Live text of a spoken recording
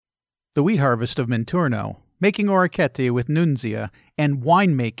the wheat harvest of Minturno, making orecchiette with Nunzia, and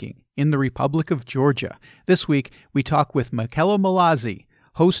winemaking in the Republic of Georgia. This week, we talk with Michela Mallozzi,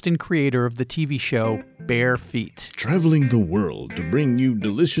 host and creator of the TV show Bare Feet. Traveling the world to bring you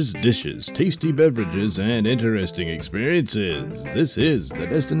delicious dishes, tasty beverages, and interesting experiences. This is the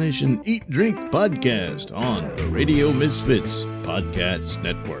Destination Eat Drink podcast on the Radio Misfits Podcast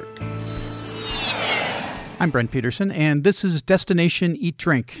Network. I'm Brent Peterson, and this is Destination Eat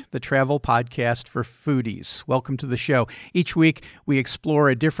Drink, the travel podcast for foodies. Welcome to the show. Each week, we explore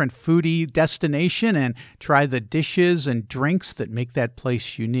a different foodie destination and try the dishes and drinks that make that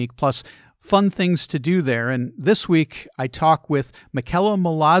place unique, plus fun things to do there. And this week, I talk with Michela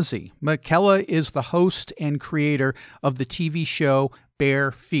Mallozzi. Michela is the host and creator of the TV show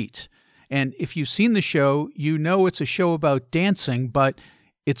Bare Feet. And if you've seen the show, you know it's a show about dancing, but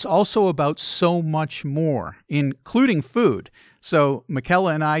it's also about so much more, including food. So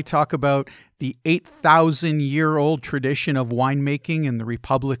Michela and I talk about the 8,000-year-old tradition of winemaking in the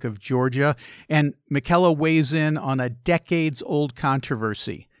Republic of Georgia, and Michela weighs in on a decades-old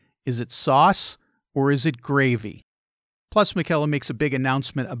controversy. Is it sauce or is it gravy? Plus, Michela makes a big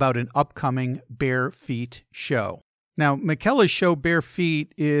announcement about an upcoming Bare Feet show. Now, Michela's show Bare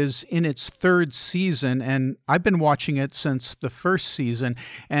Feet is in its third season, and I've been watching it since the first season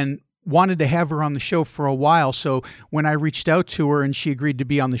and wanted to have her on the show for a while. So when I reached out to her and she agreed to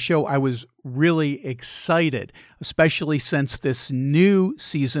be on the show, I was really excited, especially since this new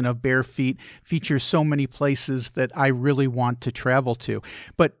season of Bare Feet features so many places that I really want to travel to.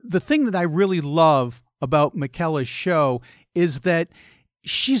 But the thing that I really love about Michela's show is that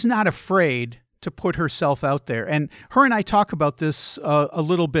she's not afraid to put herself out there. And her and I talk about this a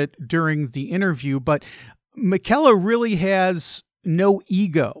little bit during the interview, but Michela really has no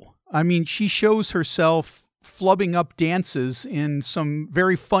ego. I mean, she shows herself flubbing up dances in some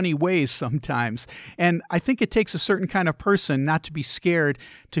very funny ways sometimes. And I think it takes a certain kind of person not to be scared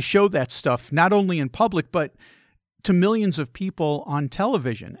to show that stuff, not only in public, but to millions of people on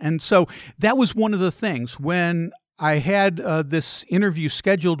television. And so that was one of the things when I had this interview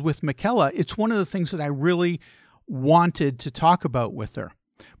scheduled with Michela. It's one of the things that I really wanted to talk about with her.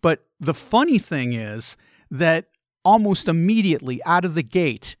 But the funny thing is that almost immediately out of the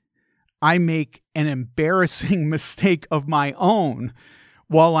gate, I make an embarrassing mistake of my own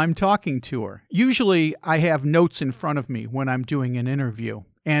while I'm talking to her. Usually I have notes in front of me when I'm doing an interview.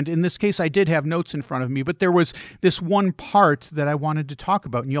 And in this case, I did have notes in front of me, but there was this one part that I wanted to talk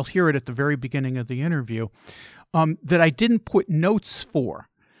about, and you'll hear it at the very beginning of the interview, that I didn't put notes for.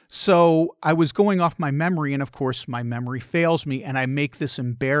 So I was going off my memory, and of course, my memory fails me, and I make this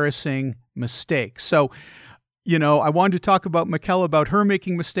embarrassing mistake. So, I wanted to talk about Michela, about her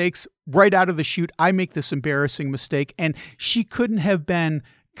making mistakes. Right out of the chute, I make this embarrassing mistake, and she couldn't have been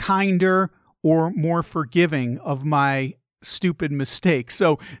kinder or more forgiving of my stupid mistake.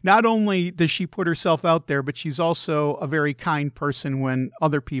 So not only does she put herself out there, but she's also a very kind person when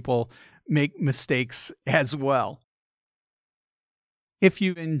other people make mistakes as well. If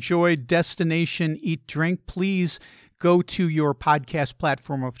you enjoyed Destination Eat Drink, please go to your podcast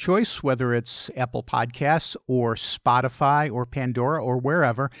platform of choice, whether it's Apple Podcasts or Spotify or Pandora or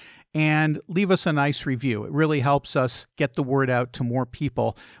wherever, and leave us a nice review. It really helps us get the word out to more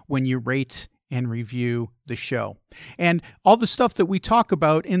people when you rate and review the show. And all the stuff that we talk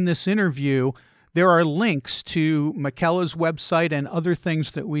about in this interview, there are links to Michela's website and other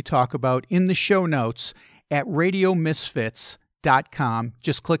things that we talk about in the show notes at radiomisfits.com.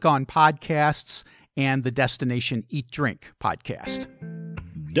 Just click on podcasts and the Destination Eat Drink podcast.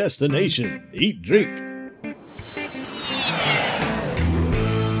 Destination Eat Drink.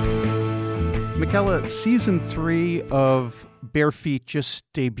 Michela, season 3 of Bare Feet just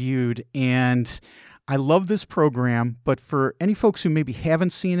debuted, and I love this program, but for any folks who maybe haven't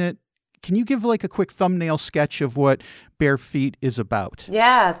seen it, can you give like a quick thumbnail sketch of what Bare Feet is about?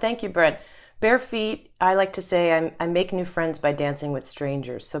 Yeah, thank you, Brent. Bare Feet, I like to say I make new friends by dancing with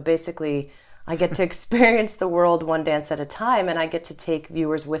strangers. So basically, I get to experience the world one dance at a time, and I get to take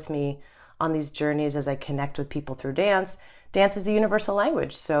viewers with me on these journeys as I connect with people through dance. Dance is a universal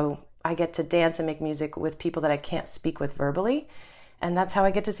language, so I get to dance and make music with people that I can't speak with verbally, and that's how I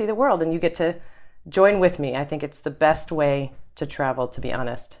get to see the world, and you get to join with me. I think it's the best way to travel, to be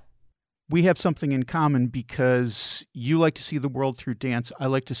honest. We have something in common because you like to see the world through dance. I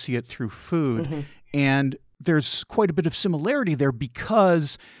like to see it through food. Mm-hmm. And there's quite a bit of similarity there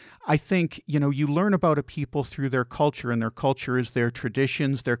because I think, you learn about a people through their culture, and their culture is their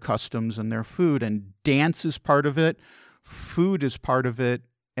traditions, their customs, and their food. And dance is part of it. Food is part of it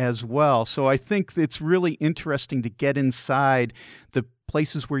as well. So I think it's really interesting to get inside the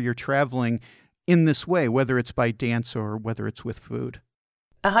places where you're traveling in this way, whether it's by dance or whether it's with food.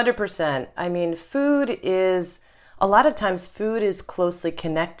 100%. I mean, a lot of times food is closely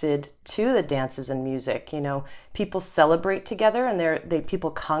connected to the dances and music. You know, people celebrate together and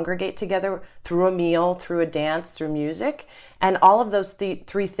people congregate together through a meal, through a dance, through music. And all of those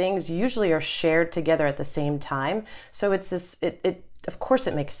three things usually are shared together at the same time. So it's this, of course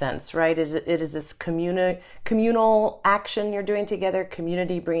it makes sense, right? It is this communal action you're doing together,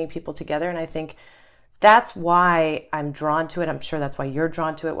 community bringing people together. And I think that's why I'm drawn to it. I'm sure that's why you're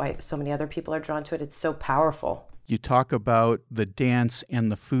drawn to it, why so many other people are drawn to it. It's so powerful. You talk about the dance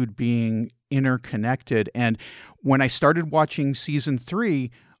and the food being interconnected. And when I started watching season 3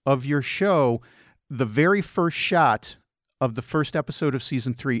 of your show, the very first shot of the first episode of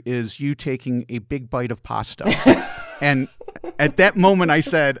season 3 is you taking a big bite of pasta. And at that moment I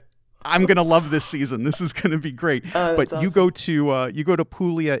said, I'm going to love this season. This is going to be great. But awesome. you go to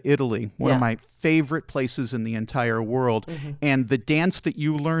Puglia, Italy, one of my favorite places in the entire world. Mm-hmm. And the dance that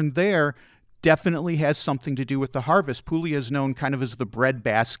you learned there definitely has something to do with the harvest. Puglia is known kind of as the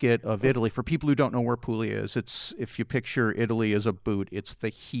breadbasket of Italy. For people who don't know where Puglia is, it's, if you picture Italy as a boot, it's the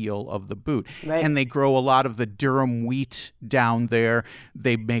heel of the boot. Right. And they grow a lot of the durum wheat down there.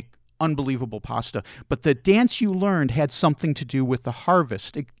 They make unbelievable pasta. But the dance you learned had something to do with the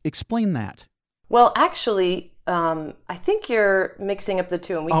harvest. Explain that. Well, actually, I think you're mixing up the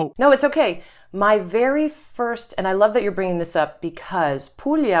two. And No, it's okay. My very first, and I love that you're bringing this up because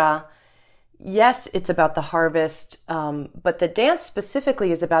Puglia, yes, it's about the harvest, but the dance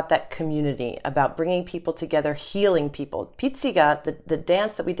specifically is about that community, about bringing people together, healing people. Pizzica, the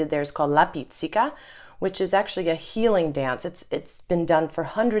dance that we did there is called La Pizzica, which is actually a healing dance. It's been done for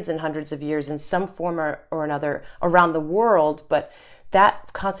hundreds and hundreds of years in some form or another around the world, but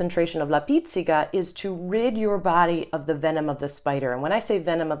that concentration of La Pizzica is to rid your body of the venom of the spider. And when I say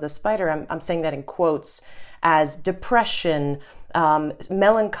venom of the spider, I'm saying that in quotes, as depression,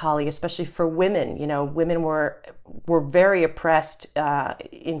 melancholy, especially for women. You know, women were very oppressed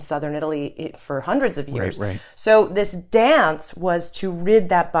in southern Italy for hundreds of years. Right. So this dance was to rid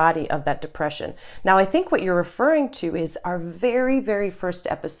that body of that depression. Now, I think what you're referring to is our very, very first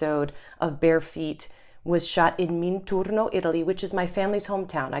episode of Bare Feet was shot in Minturno, Italy, which is my family's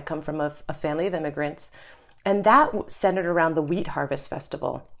hometown. I come from a family of immigrants, and that centered around the Wheat Harvest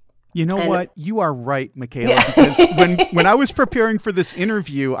Festival. You know what? You are right, Michaela, because when I was preparing for this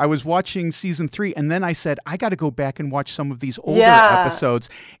interview, I was watching season 3, and then I said, I got to go back and watch some of these older episodes.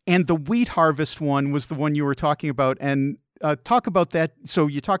 And the Wheat Harvest one was the one you were talking about. And talk about that. So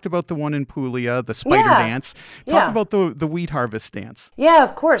you talked about the one in Puglia, the spider dance. Talk about the Wheat Harvest dance. Yeah,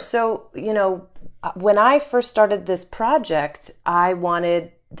 of course. So, you know, when I first started this project,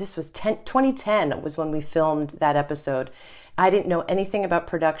 this was 2010 was when we filmed that episode. I didn't know anything about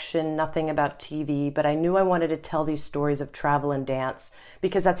production, nothing about TV, but I knew I wanted to tell these stories of travel and dance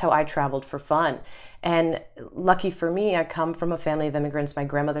because that's how I traveled for fun. And lucky for me, I come from a family of immigrants. My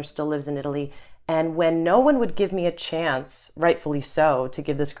grandmother still lives in Italy. And when no one would give me a chance, rightfully so, to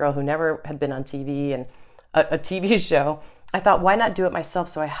give this girl who never had been on TV and a TV show, I thought, why not do it myself?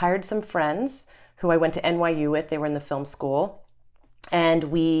 So I hired some friends who I went to NYU with. They were in the film school. And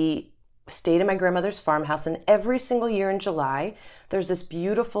we stayed in my grandmother's farmhouse, and every single year in July, there's this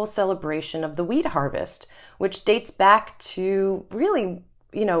beautiful celebration of the wheat harvest, which dates back to really,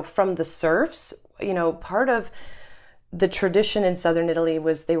 you know, from the serfs. You know, part of the tradition in southern Italy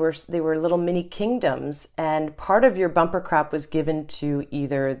was they were little mini kingdoms, and part of your bumper crop was given to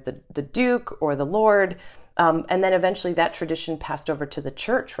either the duke or the lord, and then eventually that tradition passed over to the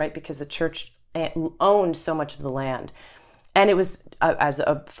church, right? Because the church owned so much of the land. And it was as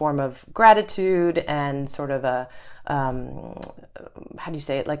a form of gratitude and sort of a, how do you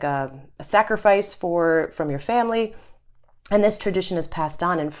say it, like a sacrifice from your family. And this tradition is passed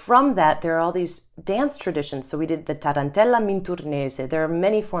on. And from that, there are all these dance traditions. So we did the Tarantella Minturnese. There are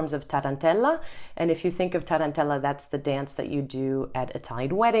many forms of Tarantella. And if you think of Tarantella, that's the dance that you do at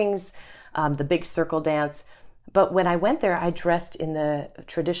Italian weddings, the big circle dance. But when I went there, I dressed in the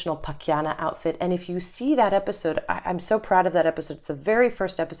traditional Pacchiana outfit. And if you see that episode, I'm so proud of that episode. It's the very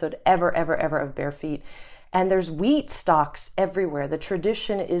first episode ever of Bare Feet. And there's wheat stalks everywhere. The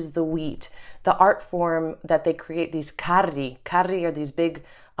tradition is the wheat. The art form that they create, these carri. Carri are these big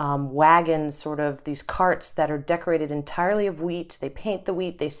wagons, sort of these carts that are decorated entirely of wheat. They paint the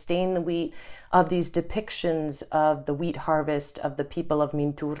wheat, they stain the wheat, of these depictions of the wheat harvest of the people of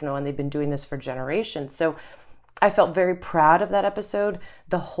Minturno. And they've been doing this for generations. So I felt very proud of that episode.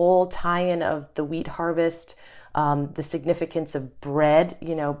 The whole tie-in of the wheat harvest the significance of bread.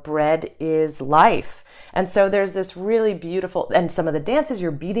 Bread is life. And so there's this really beautiful, and some of the dances,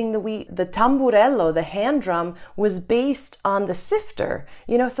 you're beating the wheat. The tamburello, the hand drum, was based on the sifter.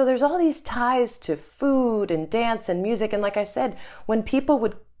 So there's all these ties to food and dance and music. And like I said, when people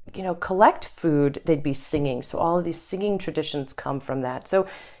would collect food, they'd be singing. So all of these singing traditions come from that. So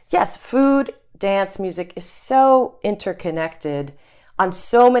yes, food, dance, music is so interconnected on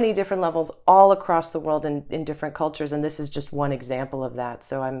so many different levels all across the world in different cultures. And this is just one example of that.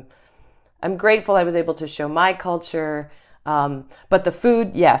 So I'm grateful I was able to show my culture. But the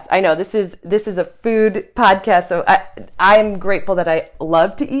food, yes, I know this is a food podcast. So I'm grateful that I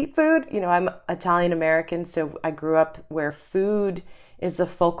love to eat food. I'm Italian American, so I grew up where food is the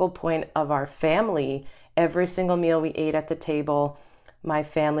focal point of our family. Every single meal we ate at the table. My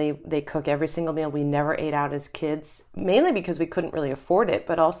family, they cook every single meal. We never ate out as kids, mainly because we couldn't really afford it,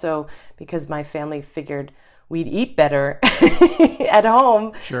 but also because my family figured we'd eat better at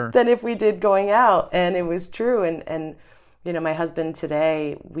home than if we did going out. And it was true. And my husband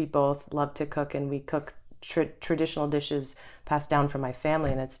today, we both love to cook, and we cook traditional dishes passed down from my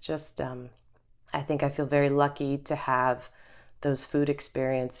family. And it's just, I think I feel very lucky to have those food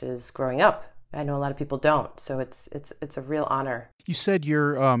experiences growing up. I know a lot of people don't, so it's a real honor. You said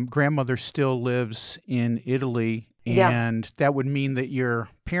your grandmother still lives in Italy, and that would mean that your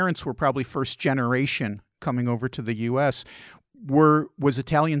parents were probably first generation coming over to the U.S. Was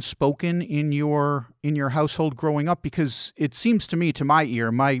Italian spoken in your household growing up? Because it seems to me, to my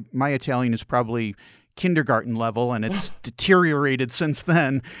ear, my Italian is probably kindergarten level, and it's deteriorated since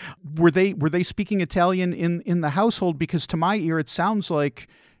then. Were they speaking Italian in the household? Because to my ear, it sounds like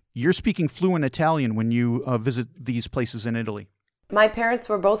you're speaking fluent Italian when you visit these places in Italy. My parents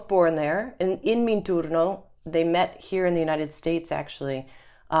were both born there in Minturno. They met here in the United States, actually.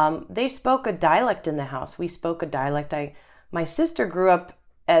 They spoke a dialect in the house. We spoke a dialect. My sister grew up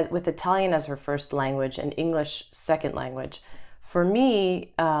with Italian as her first language and English second language. For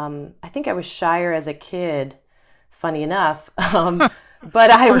me, I think I was shyer as a kid, funny enough.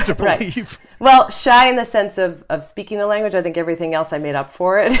 But hard to believe. Well, shy in the sense of speaking the language. I think everything else I made up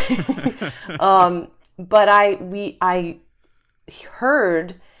for it. But I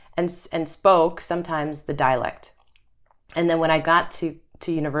heard and spoke sometimes the dialect. And then when I got to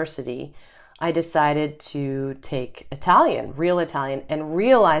university, I decided to take Italian, real Italian, and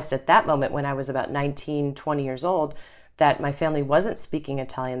realized at that moment when I was about 19, 20 years old that my family wasn't speaking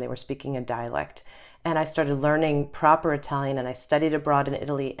Italian. They were speaking a dialect. And I started learning proper Italian, and I studied abroad in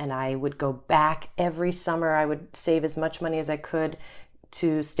Italy, and I would go back every summer. I would save as much money as I could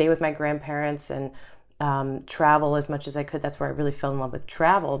to stay with my grandparents and travel as much as I could. That's where I really fell in love with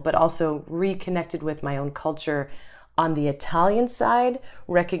travel, but also reconnected with my own culture on the Italian side,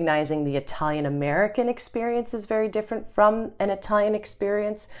 recognizing the Italian American experience is very different from an Italian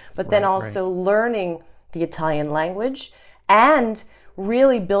experience, but then also learning the Italian language and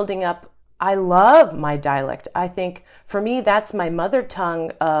really building up. I love my dialect. I think for me, that's my mother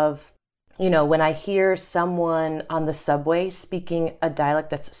tongue of, when I hear someone on the subway speaking a dialect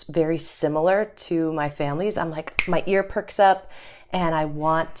that's very similar to my family's, I'm like, my ear perks up and I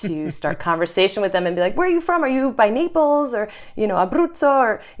want to start conversation with them and be like, where are you from? Are you by Naples or, Abruzzo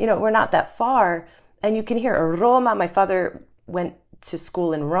or, we're not that far. And you can hear Roma. My father went to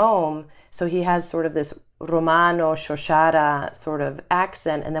school in Rome, so he has sort of this Romano, Shoshara sort of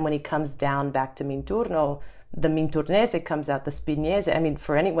accent. And then when he comes down back to Minturno, the Minturnese comes out, the Spignese. I mean,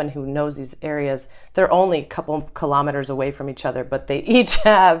 for anyone who knows these areas, they're only a couple kilometers away from each other, but they each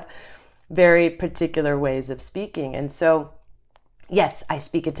have very particular ways of speaking. And so, yes, I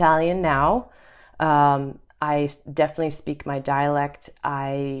speak Italian now. I definitely speak my dialect.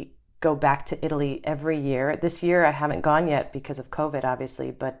 I go back to Italy every year. This year I haven't gone yet because of COVID,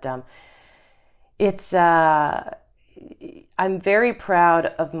 obviously, but I'm very proud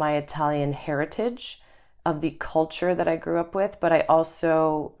of my Italian heritage, of the culture that I grew up with, but I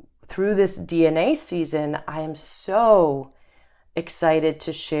also, through this DNA season, I am so excited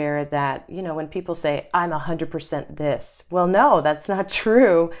to share that, when people say, I'm 100% this, well, no, that's not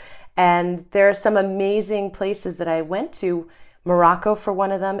true. And there are some amazing places that I went to, Morocco for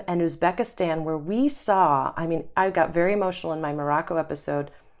one of them, and Uzbekistan, where we saw, I got very emotional in my Morocco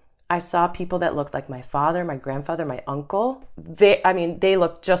episode. I saw people that looked like my father, my grandfather, my uncle. They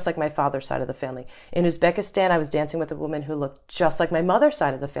looked just like my father's side of the family. In Uzbekistan, I was dancing with a woman who looked just like my mother's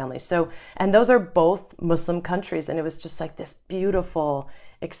side of the family. So, and those are both Muslim countries. And it was just like this beautiful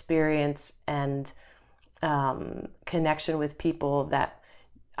experience and connection with people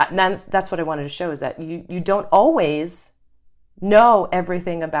that's what I wanted to show, is that you don't always know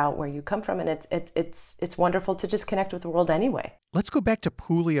everything about where you come from, and it's wonderful to just connect with the world anyway. Let's go back to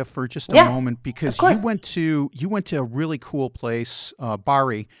Puglia for just a moment, because you went to a really cool place,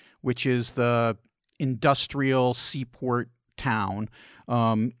 Bari, which is the industrial seaport town,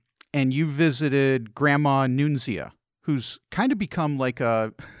 and you visited Grandma Nunzia, who's kind of become like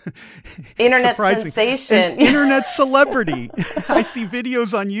a internet sensation, an internet celebrity. I see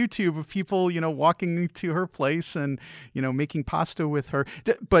videos on YouTube of people, walking to her place and, making pasta with her.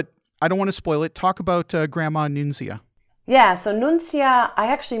 But I don't want to spoil it. Talk about Grandma Nunzia. Yeah, so Nunzia, I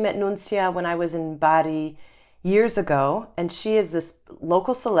actually met Nunzia when I was in Bari years ago, and she is this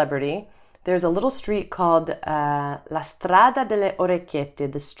local celebrity. There's a little street called La Strada delle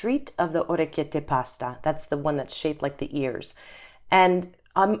Orecchiette, the street of the orecchiette pasta. That's the one that's shaped like the ears. And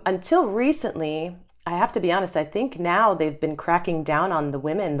until recently, I have to be honest, I think now they've been cracking down on the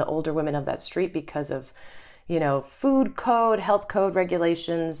women, the older women of that street, because of, food code, health code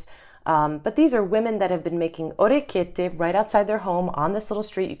regulations. But these are women that have been making orecchiette right outside their home on this little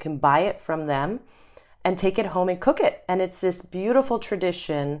street. You can buy it from them and take it home and cook it. And it's this beautiful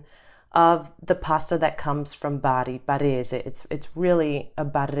tradition of the pasta that comes from Bari, Barese. It's really a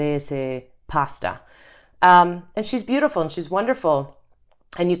Barese pasta. And she's beautiful and she's wonderful.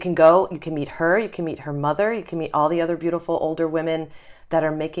 And you can meet her, you can meet her mother, you can meet all the other beautiful older women that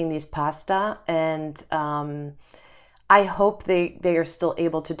are making these pasta. And I hope they are still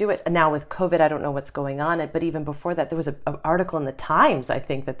able to do it. Now with COVID, I don't know what's going on. But even before that, there was an article in the Times, I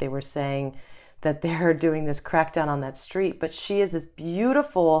think, that they were saying that they're doing this crackdown on that street. But she is this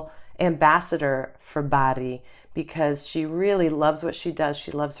beautiful ambassador for Bari because she really loves what she does.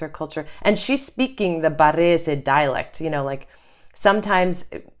 She loves her culture. And she's speaking the Barese dialect, like sometimes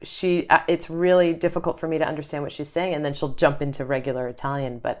it's really difficult for me to understand what she's saying, and then she'll jump into regular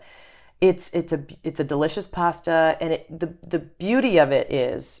Italian, but it's a delicious pasta. And the beauty of it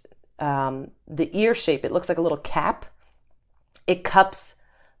is the ear shape. It looks like a little cap. It cups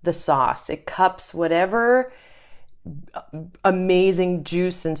the sauce. It cups whatever amazing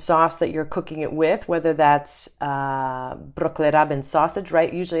juice and sauce that you're cooking it with, whether that's broccoli rabe and sausage,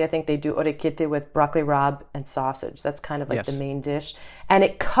 right? Usually I think they do orecchiette with broccoli rabe and sausage. That's kind of like the main dish. And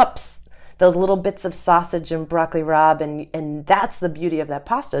it cups those little bits of sausage and broccoli rabe, and that's the beauty of that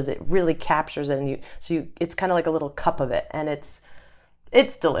pasta, is it really captures it, and it's kind of like a little cup of it, and it's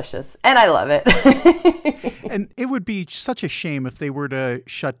delicious, and I love it. And it would be such a shame if they were to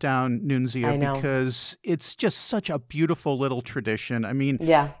shut down Nunzia, because it's just such a beautiful little tradition. I mean,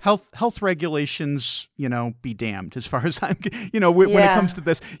 health regulations, be damned as far as I'm, when it comes to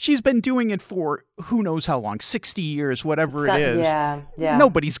this. She's been doing it for who knows how long, 60 years, whatever it is. Yeah.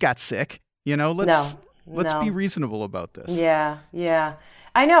 Nobody's got sick. Let's be reasonable about this. Yeah.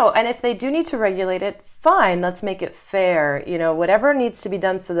 I know. And if they do need to regulate it, fine, let's make it fair. Whatever needs to be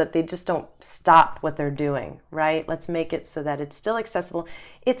done so that they just don't stop what they're doing, right? Let's make it so that it's still accessible.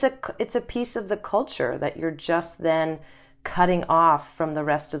 It's a piece of the culture that you're just then cutting off from the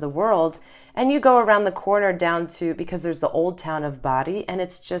rest of the world. And you go around the corner down to, because there's the old town of Bari, and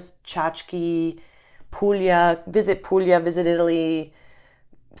it's just tchotchke, Puglia, visit Italy,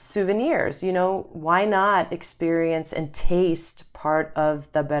 souvenirs. Why not experience and taste part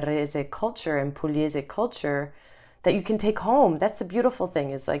of the Barese culture and Pugliese culture that you can take home? That's the beautiful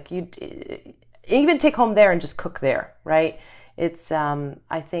thing, is like you even take home there and just cook there, right? It's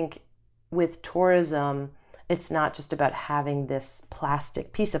I think with tourism, it's not just about having this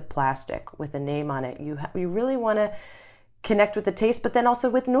piece of plastic with a name on it. You really want to connect with the taste, but then also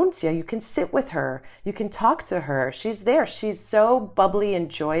with Nunzia, you can sit with her, you can talk to her. She's there. She's so bubbly and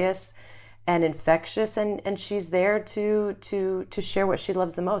joyous and infectious, and she's there to share what she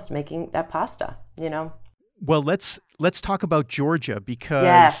loves the most, making that pasta. Well, let's talk about Georgia,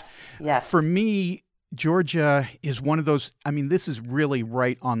 because yes, for me, Georgia is one of those. I mean, this is really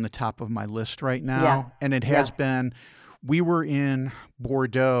right on the top of my list right now, and it has been. We were in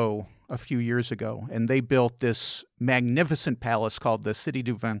Bordeaux a few years ago, and they built this magnificent palace called the Cité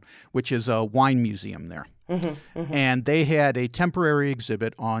du Vin, which is a wine museum there. And they had a temporary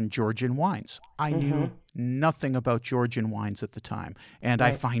exhibit on Georgian wines. I knew nothing about Georgian wines at the time, and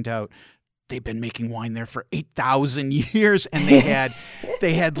I find out they've been making wine there for 8,000 years, and they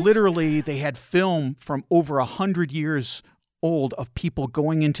had film from over 100 years old of people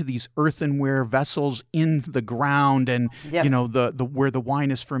going into these earthenware vessels in the ground and, Yep. you know, the where the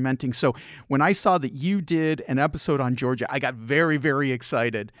wine is fermenting. So when I saw that you did an episode on Georgia, I got very, very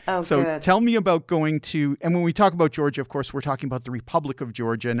excited. Oh, so good. tell me about going to, and when we talk about Georgia, of course, we're talking about the Republic of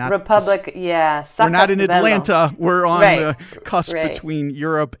Georgia, not Republic, yeah. we're not in Sakartvelo. Atlanta. We're on Right, the cusp right. between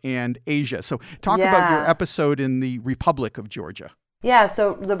Europe and Asia. So talk about your Yeah. episode in the Republic of Georgia. Yeah,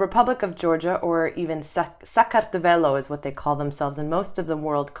 so the Republic of Georgia, or even Sakartvelo is what they call themselves, and most of the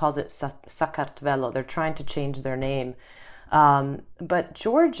world calls it Sakartvelo. They're trying to change their name. But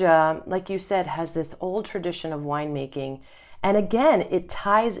Georgia, like you said, has this old tradition of winemaking. And again, it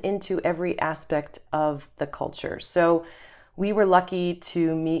ties into every aspect of the culture. So we were lucky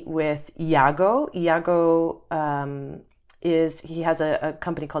to meet with Iago. Iago he has a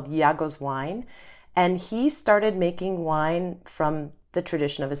company called Iago's Wine. And he started making wine from the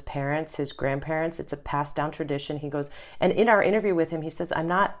tradition of his parents, his grandparents. It's a passed down tradition. He goes, and in our interview with him, he says,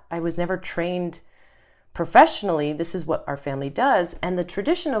 I was never trained professionally. This is what our family does. And the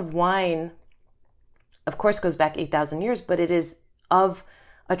tradition of wine, of course, goes back 8,000 years, but it is of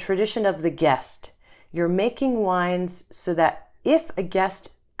a tradition of the guest. You're making wines so that if a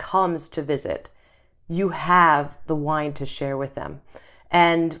guest comes to visit, you have the wine to share with them.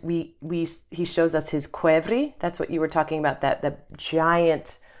 And he shows us his cuevre. That's what you were talking about, that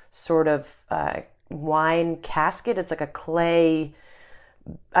giant sort of wine casket. It's like a clay.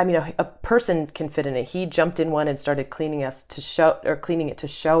 I mean, a person can fit in it. He jumped in one and started cleaning it to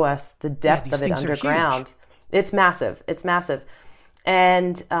show us the depth of it underground. It's massive. It's massive.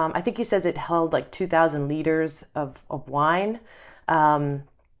 And I think he says it held like 2,000 liters of wine.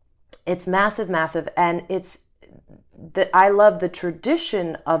 It's massive, massive. And I love the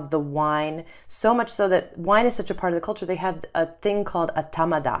tradition of the wine, so much so that wine is such a part of the culture. They have a thing called a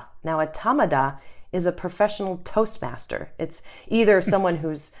tamada. Now, a tamada is a professional toastmaster. It's either someone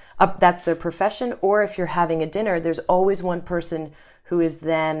who's up, that's their profession, or if you're having a dinner, there's always one person who is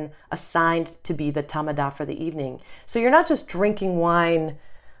then assigned to be the tamada for the evening. So you're not just drinking wine,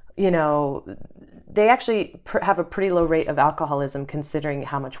 you know, they actually have a pretty low rate of alcoholism considering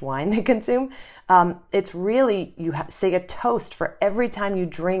how much wine they consume. It's really, you say a toast for every time you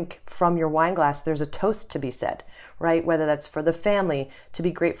drink from your wine glass. There's a toast to be said, right? Whether that's for the family, to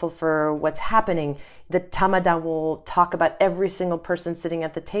be grateful for what's happening. The tamada will talk about every single person sitting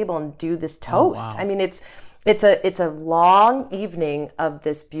at the table and do this toast. Oh, wow. I mean, it's a long evening of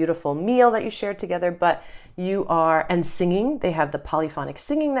this beautiful meal that you share together, but and singing. They have the polyphonic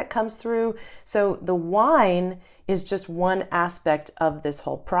singing that comes through. So the wine is just one aspect of this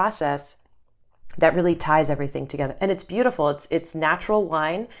whole process that really ties everything together. And it's beautiful. It's natural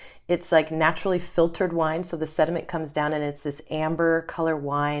wine. It's like naturally filtered wine. So the sediment comes down and it's this amber color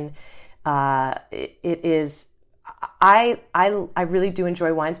wine. It is, I really do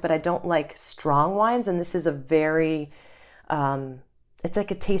enjoy wines, but I don't like strong wines. And this is a very, it's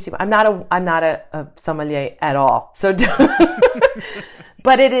like a tasty. I'm not a sommelier at all. So,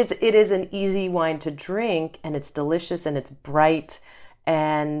 but it is an easy wine to drink, and it's delicious and it's bright,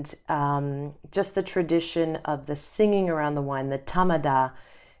 and just the tradition of the singing around the wine, the tamada.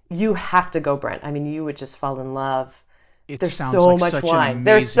 You have to go, Brent. I mean, you would just fall in love. There's so much wine.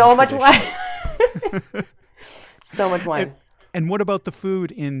 There's so much wine. So much wine. And what about the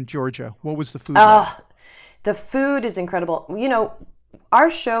food in Georgia? What was the food like? The food is incredible. You know, our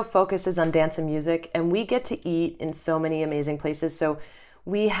show focuses on dance and music, and we get to eat in so many amazing places. So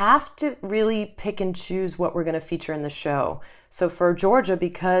we have to really pick and choose what we're going to feature in the show. So for Georgia,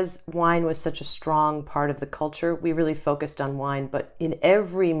 because wine was such a strong part of the culture, we really focused on wine. But in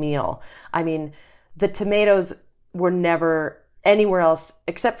every meal, I mean, the tomatoes were never anywhere else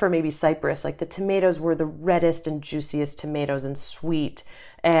except for maybe Cyprus. Like the tomatoes were the reddest and juiciest tomatoes and sweet.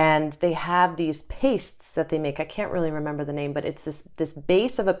 And they have these pastes that they make. I can't really remember the name, but it's this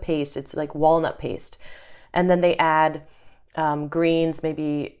base of a paste. It's like walnut paste. And then they add greens,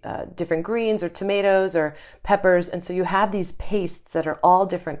 maybe different greens or tomatoes or peppers. And so you have these pastes that are all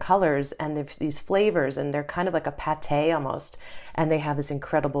different colors and there's these flavors, and they're kind of like a pate almost. And they have this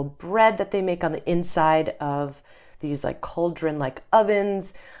incredible bread that they make on the inside of these like cauldron-like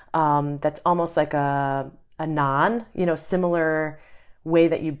ovens. That's almost like a naan, you know, similar way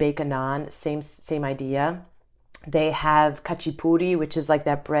that you bake a naan, same idea. They have khachapuri, which is like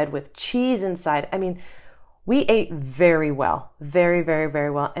that bread with cheese inside. I mean, we ate very well, very, very,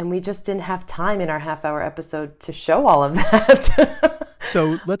 very well. And we just didn't have time in our half-hour episode to show all of that.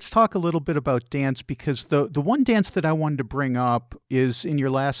 So let's talk a little bit about dance, because the one dance that I wanted to bring up is in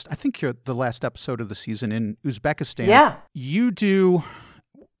your last, I think you're the last episode of the season in Uzbekistan. Yeah. You do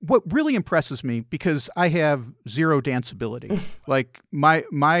what really impresses me, because I have zero dance ability, like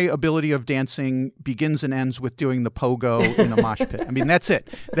my ability of dancing begins and ends with doing the pogo in a mosh pit. I mean, that's it.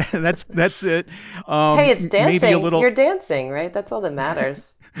 That's it. Hey, it's dancing. Maybe a little, you're dancing, right? That's all that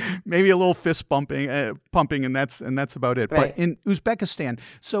matters. maybe a little fist pumping, and that's about it. Right. But in Uzbekistan,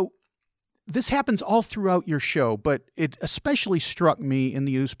 so this happens all throughout your show, but it especially struck me in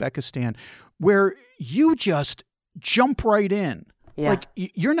the Uzbekistan where you just jump right in. Yeah. Like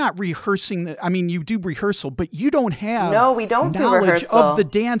you're not rehearsing. I mean, you do rehearsal, but you don't have we don't do knowledge rehearsal of the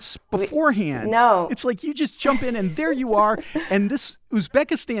dance beforehand. No. It's like you just jump in and there you are. And this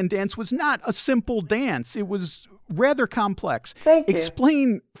Uzbekistan dance was not a simple dance. It was rather complex. Thank you.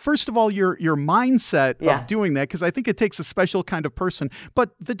 Explain, first of all, your mindset of doing that, because I think it takes a special kind of person,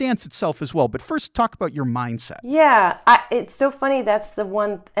 but the dance itself as well. But first, talk about your mindset. Yeah, it's so funny. That's the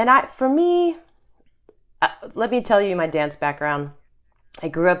one. And for me, let me tell you my dance background. I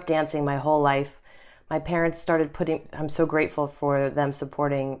grew up dancing my whole life. My parents started I'm so grateful for them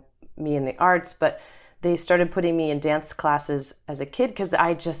supporting me in the arts, but they started putting me in dance classes as a kid because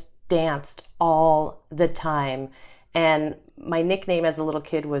I just danced all the time. And my nickname as a little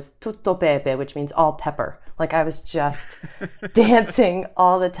kid was Tutto Pepe, which means all pepper. Like I was just dancing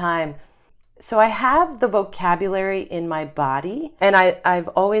all the time. So I have the vocabulary in my body, and I've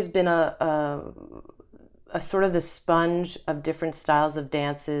always been a sort of the sponge of different styles of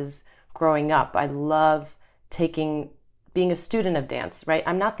dances growing up. I love being a student of dance, right?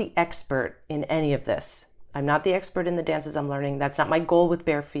 I'm not the expert in any of this. I'm not the expert in the dances I'm learning. That's not my goal with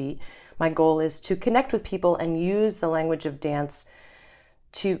Bare Feet. My goal is to connect with people and use the language of dance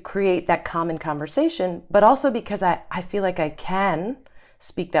to create that common conversation, but also because I feel like I can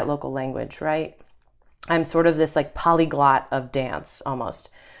speak that local language, right? I'm sort of this like polyglot of dance almost.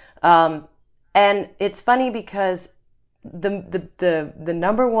 And it's funny because the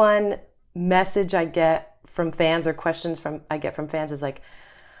number one message I get from fans or questions I get from fans is like,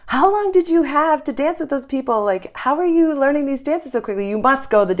 how long did you have to dance with those people? Like, how are you learning these dances so quickly? You must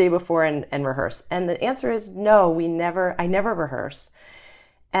go the day before and rehearse. And the answer is no, I never rehearse.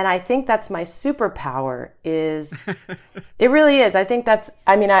 And I think that's my superpower is, it really is. I think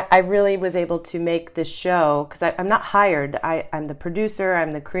I really was able to make this show because I'm not hired. I'm the producer.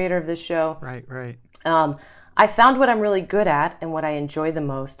 I'm the creator of this show. Right. I found what I'm really good at and what I enjoy the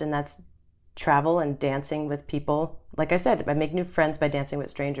most, and that's travel and dancing with people. Like I said, I make new friends by dancing with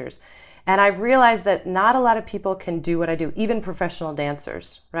strangers. And I've realized that not a lot of people can do what I do, even professional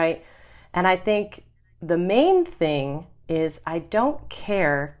dancers, right? And I think the main thing is I don't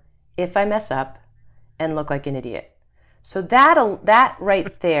care if I mess up and look like an idiot. So that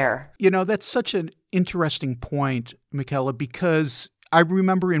right there. That's such an interesting point, Michaela, because I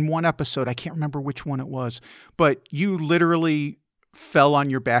remember in one episode, I can't remember which one it was, but you literally fell on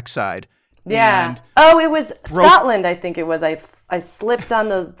your backside. Yeah. It was Scotland, I think it was. I slipped on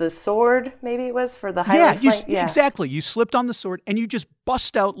the sword, maybe it was, for the Highland flank. Yeah, exactly. You slipped on the sword and you just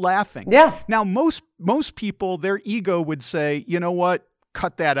bust out laughing. Yeah. Now, most people, their ego would say, you know what?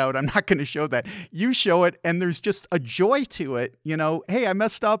 Cut that out. I'm not going to show that. You show it and there's just a joy to it. Hey, I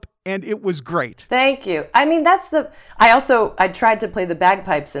messed up and it was great. Thank you. I mean, I tried to play the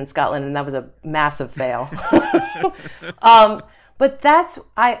bagpipes in Scotland and that was a massive fail. But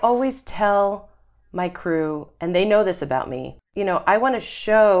I always tell my crew, and they know this about me, I want to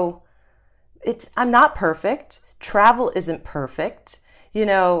show I'm not perfect. Travel isn't perfect,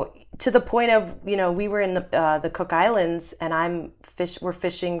 to the point of, we were in the Cook Islands and we're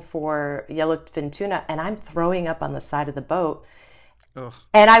fishing for yellowfin tuna and I'm throwing up on the side of the boat. Ugh.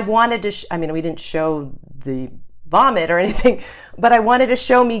 And I wanted to, we didn't show the vomit or anything, but I wanted to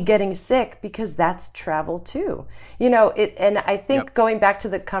show me getting sick because that's travel too. And I think going back to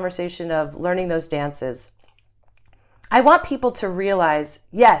the conversation of learning those dances, I want people to realize,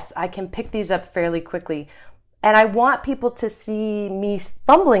 yes, I can pick these up fairly quickly. And I want people to see me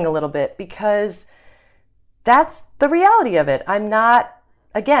fumbling a little bit because that's the reality of it. I'm not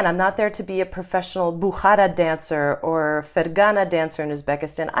there to be a professional Bukhara dancer or Fergana dancer in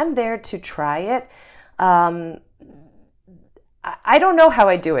Uzbekistan. I'm there to try it. I don't know how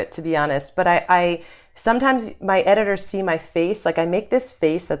I do it, to be honest, but I sometimes my editors see my face. Like I make this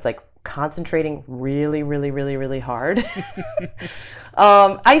face that's like concentrating really, really, really, really hard.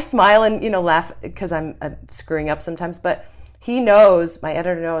 I smile and, laugh because I'm screwing up sometimes, but my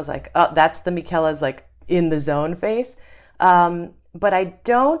editor knows like, oh, that's the Michaela's like in the zone face. But I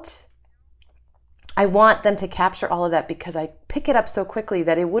want them to capture all of that because I pick it up so quickly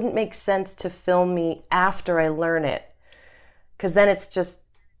that it wouldn't make sense to film me after I learn it. Because then it's just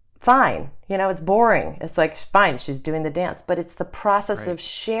fine. It's boring. It's like, fine, she's doing the dance. But it's the process of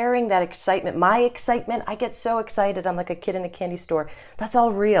sharing that excitement. My excitement, I get so excited. I'm like a kid in a candy store. That's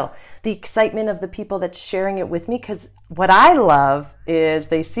all real. The excitement of the people that's sharing it with me. Because what I love is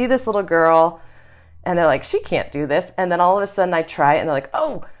they see this little girl and they're like, she can't do this. And then all of a sudden I try it and they're like,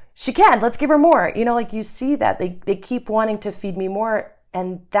 oh, she can. Let's give her more. Like you see that. They keep wanting to feed me more.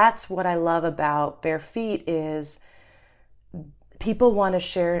 And that's what I love about Bare Feet is people want to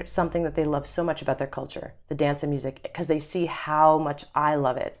share something that they love so much about their culture, the dance and music, because they see how much I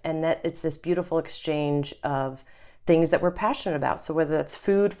love it. And that it's this beautiful exchange of things that we're passionate about. So whether that's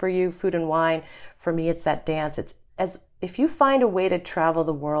food for you, food and wine, for me, it's that dance. It's as if you find a way to travel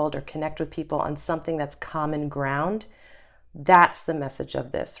the world or connect with people on something that's common ground, that's the message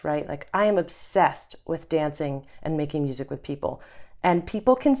of this, right? Like I am obsessed with dancing and making music with people. And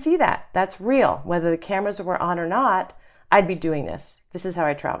people can see that. That's real. Whether the cameras were on or not, I'd be doing this. This is how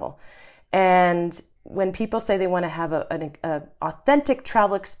I travel. And when people say they want to have an authentic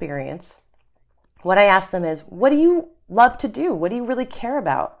travel experience, what I ask them is, what do you love to do? What do you really care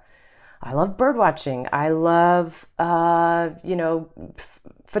about? I love bird watching. I love,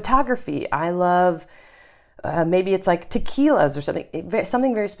 photography. I love, maybe it's like tequilas or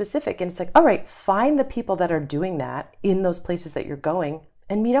something very specific. And it's like, all right, find the people that are doing that in those places that you're going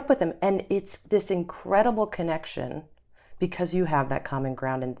and meet up with them. And it's this incredible connection because you have that common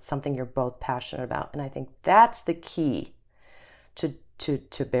ground and it's something you're both passionate about. And I think that's the key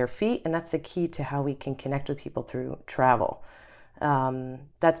to Bare Feet, and that's the key to how we can connect with people through travel.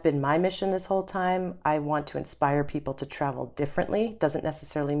 That's been my mission this whole time. I want to inspire people to travel differently. Doesn't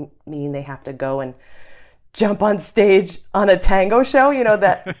necessarily mean they have to go and jump on stage on a tango show,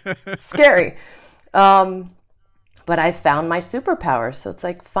 that's scary. But I found my superpower. So it's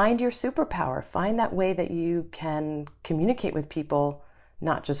like, find your superpower. Find that way that you can communicate with people,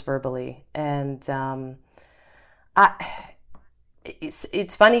 not just verbally. And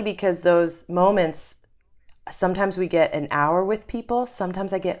it's funny because those moments, sometimes we get an hour with people.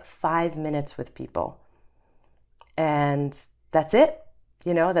 Sometimes I get 5 minutes with people. And that's it.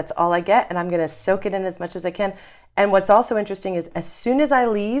 That's all I get. And I'm going to soak it in as much as I can. And what's also interesting is as soon as I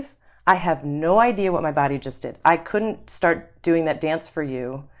leave, I have no idea what my body just did. I couldn't start doing that dance for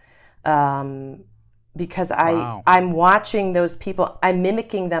you because I'm watching those people. I'm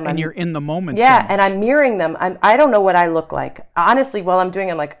mimicking them. And you're in the moment. Yeah, so and I'm mirroring them. I don't know what I look like. Honestly, while I'm doing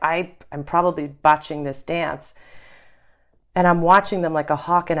it, I'm like, I'm probably botching this dance. And I'm watching them like a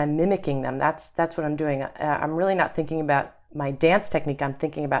hawk and I'm mimicking them. That's what I'm doing. I'm really not thinking about my dance technique. I'm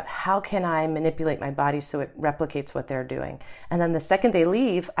thinking about how can I manipulate my body so it replicates what they're doing. And then the second they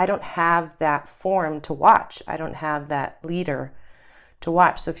leave, I don't have that form to watch. I don't have that leader to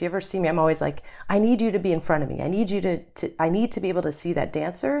watch. So if you ever see me, I'm always like, I need you to be in front of me. I need you I need to be able to see that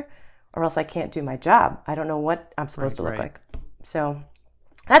dancer or else I can't do my job. I don't know what I'm supposed to look like. So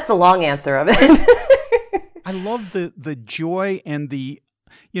that's a long answer of it. I love the joy and the,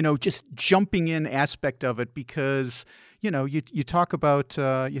 just jumping in aspect of it because you talk about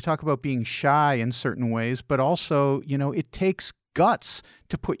being shy in certain ways, but also, it takes guts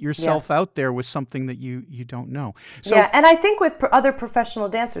to put yourself out there with something that you don't know. So, yeah, and I think with other professional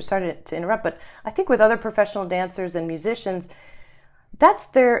dancers, sorry to interrupt, but I think with other professional dancers and musicians, that's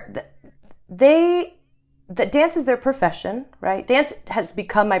the dance is their profession, right? Dance has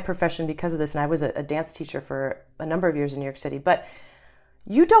become my profession because of this, and I was a dance teacher for a number of years in New York City, but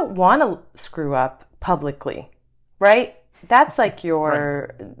you don't want to screw up publicly, right? That's like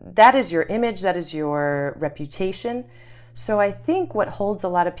that is your image, that is your reputation. So I think what holds a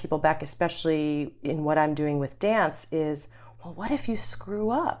lot of people back, especially in what I'm doing with dance, is, well, what if you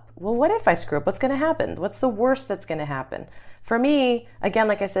screw up? Well, what if I screw up? What's going to happen? What's the worst that's going to happen? For me, again,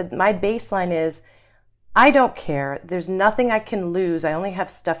 like I said, my baseline is, I don't care. There's nothing I can lose. I only have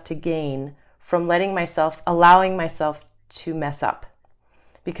stuff to gain from allowing myself to mess up,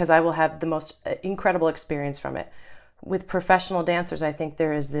 because I will have the most incredible experience from it. With professional dancers, I think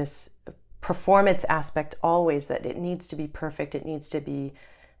there is this performance aspect always, that it needs to be perfect, it needs to be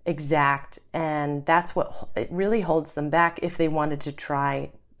exact, and that's what it really holds them back if they wanted to try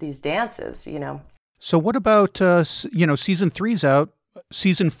these dances, So what about, season 3's out,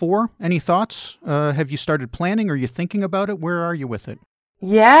 season 4, any thoughts? Have you started planning? Are you thinking about it? Where are you with it?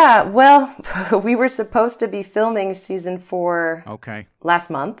 Yeah, well, we were supposed to be filming season 4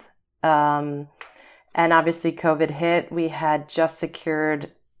 last month. And obviously COVID hit. We had just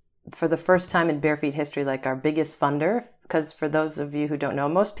secured, for the first time in Bare Feet history, like our biggest funder. Because for those of you who don't know,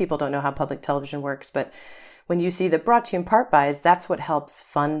 most people don't know how public television works, but when you see the brought to you in part by, that's what helps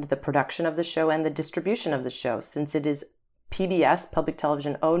fund the production of the show and the distribution of the show, since it is PBS, public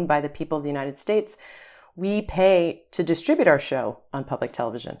television owned by the people of the United States, we pay to distribute our show on public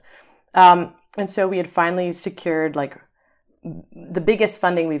television. And so we had finally secured like the biggest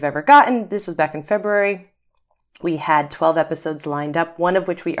funding we've ever gotten. This was back in February. We had 12 episodes lined up, one of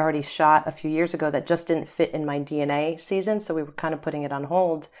which we already shot a few years ago that just didn't fit in my DNA season. So we were kind of putting it on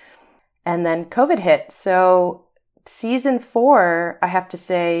hold. And then COVID hit. So season 4, I have to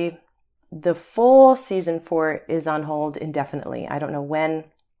say, the full season 4 is on hold indefinitely. I don't know when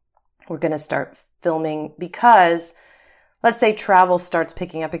we're going to start filming because, let's say travel starts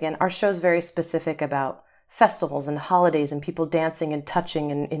picking up again. Our show's very specific about festivals and holidays and people dancing and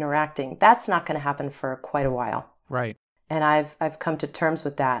touching and interacting. That's not going to happen for quite a while. Right. And I've come to terms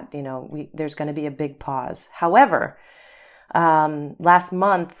with that. You know, there's going to be a big pause. However, last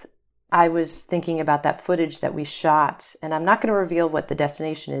month, I was thinking about that footage that we shot, and I'm not going to reveal what the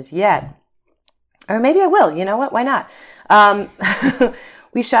destination is yet. Or maybe I will. You know what? Why not?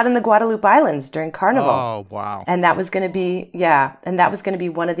 We shot in the Guadalupe Islands during Carnival. Oh, wow. And that was going to be,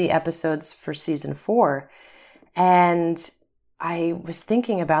 one of the episodes for season 4. And I was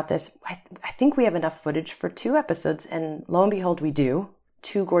thinking about this. I think we have enough footage for 2 episodes. And lo and behold, we do.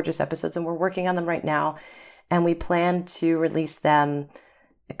 2 gorgeous episodes. And we're working on them right now. And we plan to release them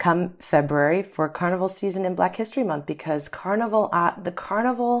come February for Carnival season in Black History Month, because the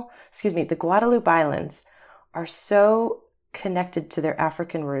Guadalupe Islands are so connected to their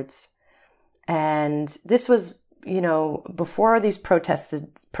African roots. And this was, you know, before these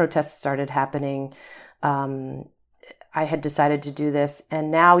protests started happening, I had decided to do this.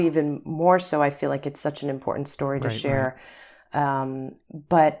 And now even more so, I feel like it's such an important story to share. Right.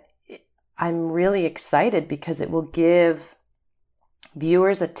 But I'm really excited because it will give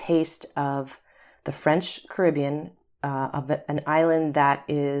viewers a taste of the French Caribbean, of an island that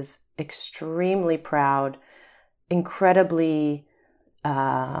is extremely proud, incredibly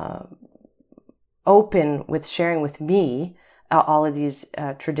open with sharing with me all of these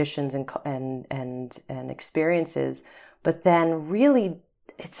traditions and experiences. But then really,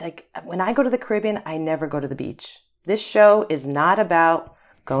 it's like when I go to the Caribbean, I never go to the beach. This show is not about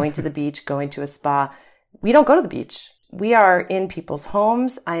going to the beach, going to a spa. We don't go to the beach. We are in people's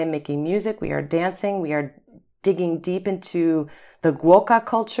homes. I am making music. We are dancing. We are digging deep into the Gwoka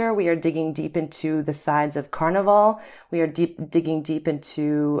culture. We are digging deep into the sides of Carnival. We are digging deep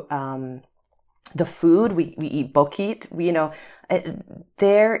into the food. We eat bokit.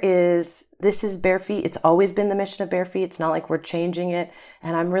 This is Bare Feet. It's always been the mission of Bare Feet. It's not like we're changing it.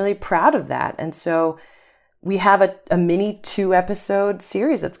 And I'm really proud of that. And so we have a mini 2-episode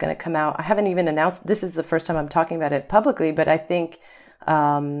series that's going to come out. I haven't even announced. This is the first time I'm talking about it publicly, but I think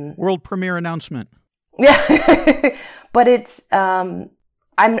world premiere announcement. Yeah, but it's I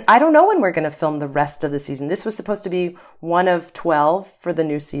don't know when we're going to film the rest of the season. This was supposed to be one of 12 for the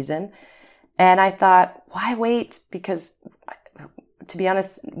new season, and I thought, why wait? Because to be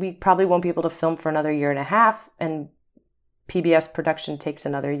honest, we probably won't be able to film for another 1.5 years, and PBS production takes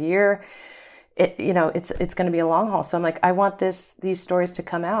another year. It's going to be a long haul. So I'm like, I want these stories to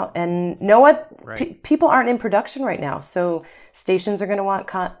come out. And know what? Right. People aren't in production right now. So stations are going to want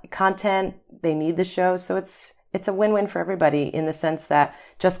content. They need the show. So it's a win-win for everybody in the sense that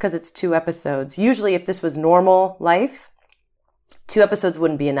just because it's 2 episodes, usually if this was normal life, 2 episodes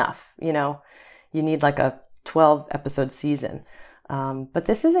wouldn't be enough. You know, you need like a 12 episode season. But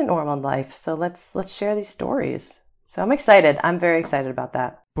this isn't normal life. So let's share these stories. So I'm excited. I'm very excited about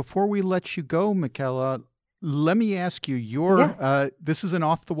that. Before we let you go, Michaela, let me ask you, this is an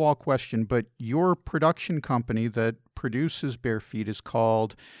off-the-wall question, but your production company that produces Bare Feet is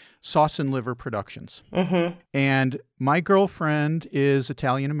called Sauce and Liver Productions. Mm-hmm. And my girlfriend is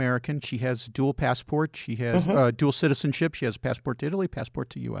Italian-American. She has dual passport. She has dual citizenship. She has a passport to Italy, passport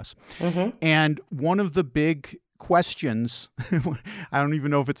to U.S. Mm-hmm. And one of the big questions, I don't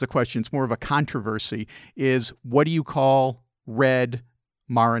even know if it's a question, it's more of a controversy, is what do you call red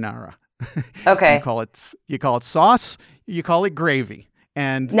marinara? Okay. you call it sauce, you call it gravy.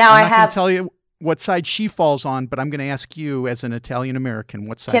 And now I'm not going to tell you what side she falls on, but I'm going to ask you as an Italian American,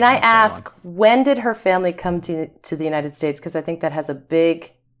 what side can I ask, when did her family come to the United States? Because I think that has a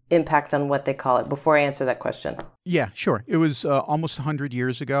big impact on what they call it, before I answer that question. Yeah, sure. It was almost 100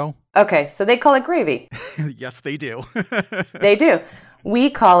 years ago. Okay, so they call it gravy. Yes, they do. They do. We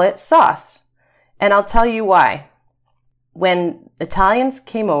call it sauce. And I'll tell you why. When Italians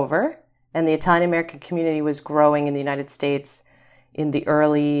came over and the Italian American community was growing in the United States in the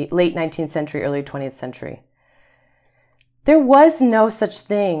late 19th century, early 20th century, there was no such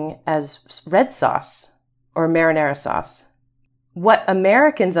thing as red sauce or marinara sauce. What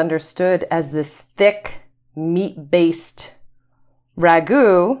Americans understood as this thick, meat-based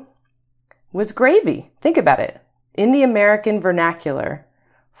ragu was gravy. Think about it. In the American vernacular,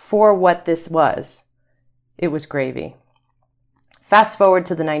 for what this was, it was gravy. Fast forward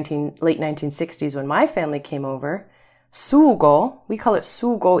to the late 1960s when my family came over, sugo, we call it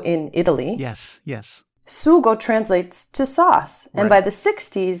sugo in Italy. Yes, yes. Sugo translates to sauce. And Right. by the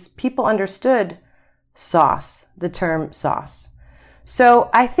 60s, people understood sauce, the term sauce. So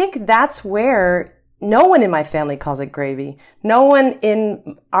I think that's where no one in my family calls it gravy. No one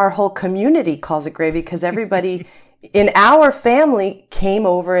in our whole community calls it gravy because everybody in our family came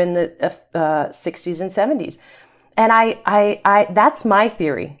over in the 60s and 70s. And I that's my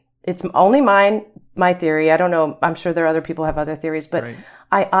theory. It's only my theory. I don't know. I'm sure there are other people who have other theories, but Right.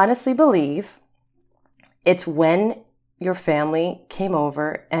 I honestly believe it's when your family came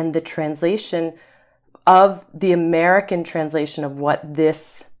over and the translation of the American translation of what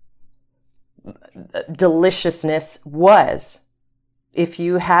this deliciousness was. If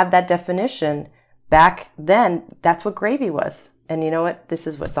you have that definition back then, that's what gravy was. And you know what? This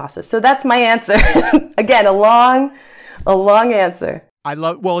is what sauce is. So that's my answer. Again, a long answer.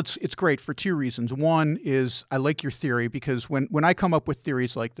 Well, it's great for two reasons. One is I like your theory because when I come up with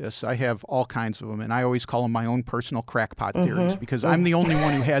theories like this, I have all kinds of them, and I always call them my own personal crackpot theories because I'm the only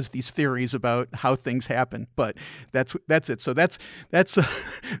one who has these theories about how things happen. But that's it. So that's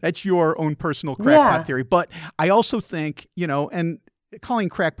your own personal crackpot theory. But I also think, and calling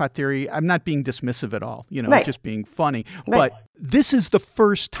crackpot theory, I'm not being dismissive at all, Right. just being funny. Right. But this is the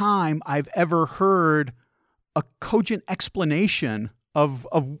first time I've ever heard a cogent explanation of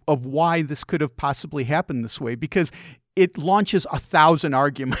why this could have possibly happened this way, because it launches 1,000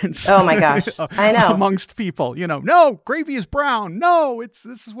 arguments. Oh my gosh, I know. Amongst people, no, gravy is brown. No,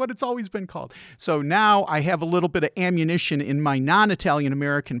 this is what it's always been called. So now I have a little bit of ammunition in my non-Italian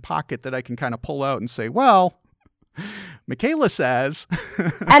American pocket that I can kind of pull out and say, well, Michaela says.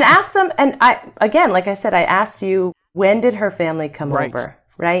 And ask them, and like I said, I asked you, when did her family come Right. over,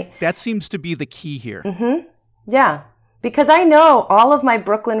 right? That seems to be the key here. Mm-hmm. Yeah. Because I know all of my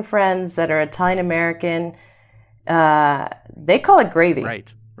Brooklyn friends that are Italian American, they call it gravy.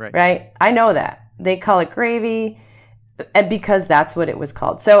 Right. Right? I know that. They call it gravy because that's what it was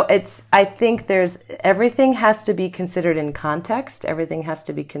called. So I think everything has to be considered in context. Everything has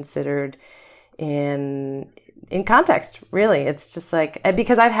to be considered in context, really. It's just like,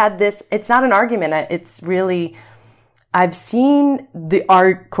 because I've had this, it's not an argument. It's really, I've seen the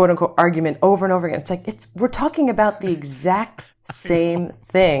quote unquote argument over and over again. It's like, we're talking about the exact same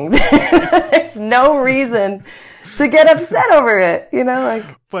thing. There's no reason to get upset over it,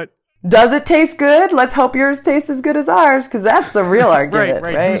 But does it taste good? Let's hope yours tastes as good as ours, because that's the real argument,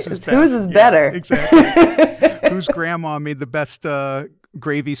 right? Whose is better? Exactly. Whose grandma made the best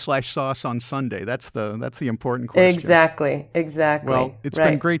gravy/sauce on Sunday? That's the important question. Exactly. Well, it's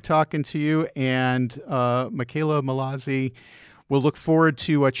been great talking to you, and Michaela Mallozzi. We'll look forward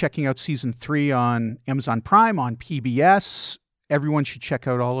to checking out season 3 on Amazon Prime, on PBS. Everyone should check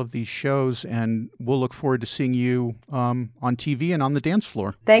out all of these shows, and we'll look forward to seeing you on TV and on the dance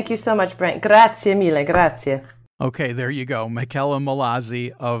floor. Thank you so much, Brent. Grazie mille, grazie. Okay, there you go. Michaela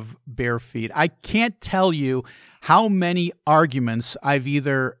Mallozzi of Bare Feet. I can't tell you how many arguments I've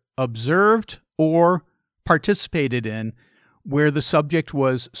either observed or participated in where the subject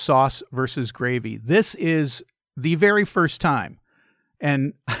was sauce versus gravy. This is the very first time.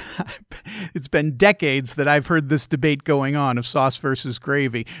 And it's been decades that I've heard this debate going on of sauce versus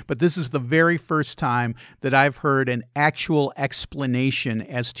gravy, but this is the very first time that I've heard an actual explanation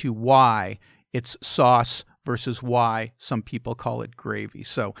as to why it's sauce versus why some people call it gravy.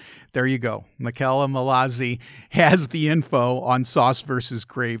 So there you go. Michaela Mallozzi has the info on sauce versus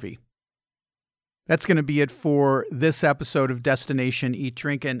gravy. That's going to be it for this episode of Destination Eat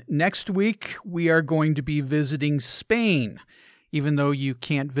Drink. And next week, we are going to be visiting Spain. Even though you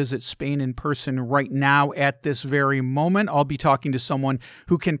can't visit Spain in person right now at this very moment, I'll be talking to someone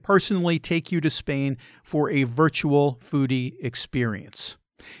who can personally take you to Spain for a virtual foodie experience.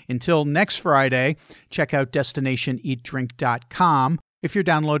 Until next Friday, check out destinationeatdrink.com. If you're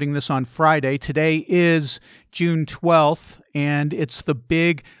downloading this on Friday, today is June 12th, and it's the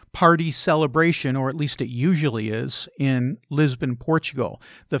big party celebration, or at least it usually is, in Lisbon, Portugal,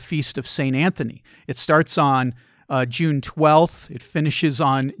 the Feast of St. Anthony. It starts on June 12th. It finishes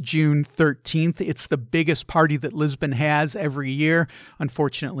on June 13th. It's the biggest party that Lisbon has every year.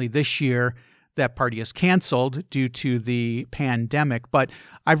 Unfortunately, this year, that party is canceled due to the pandemic. But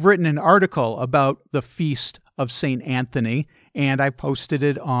I've written an article about the Feast of St. Anthony, and I posted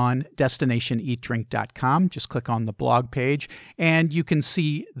it on destinationeatdrink.com. Just click on the blog page, and you can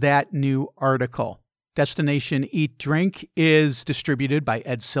see that new article. Destination Eat Drink is distributed by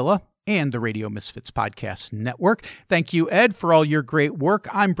Ed Silla and the Radio Misfits Podcast Network. Thank you, Ed, for all your great work.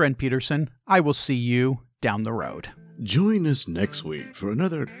 I'm Brent Peterson. I will see you down the road. Join us next week for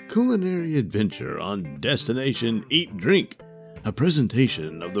another culinary adventure on Destination Eat Drink, a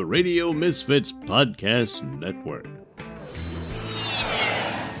presentation of the Radio Misfits Podcast Network.